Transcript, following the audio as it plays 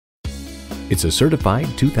It's a certified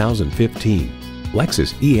 2015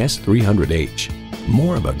 Lexus ES300H.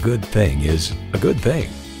 More of a good thing is a good thing.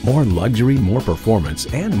 More luxury, more performance,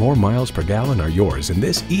 and more miles per gallon are yours in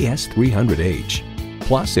this ES300H.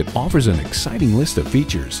 Plus, it offers an exciting list of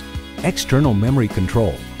features: external memory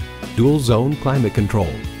control, dual zone climate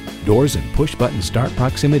control, doors and push-button start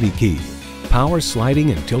proximity key, power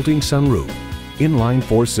sliding and tilting sunroof, inline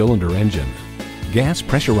 4-cylinder engine, gas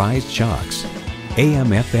pressurized shocks,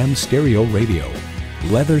 AM/FM stereo radio,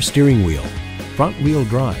 leather steering wheel, front-wheel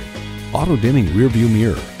drive, auto-dimming rear-view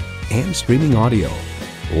mirror, and streaming audio.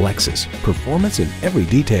 Lexus, performance in every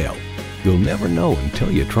detail. You'll never know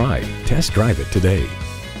until you try. Test drive it today.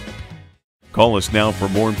 Call us now for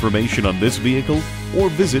more information on this vehicle or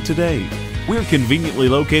visit today. We're conveniently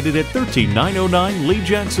located at 13909 Lee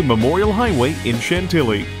Jackson Memorial Highway in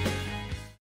Chantilly.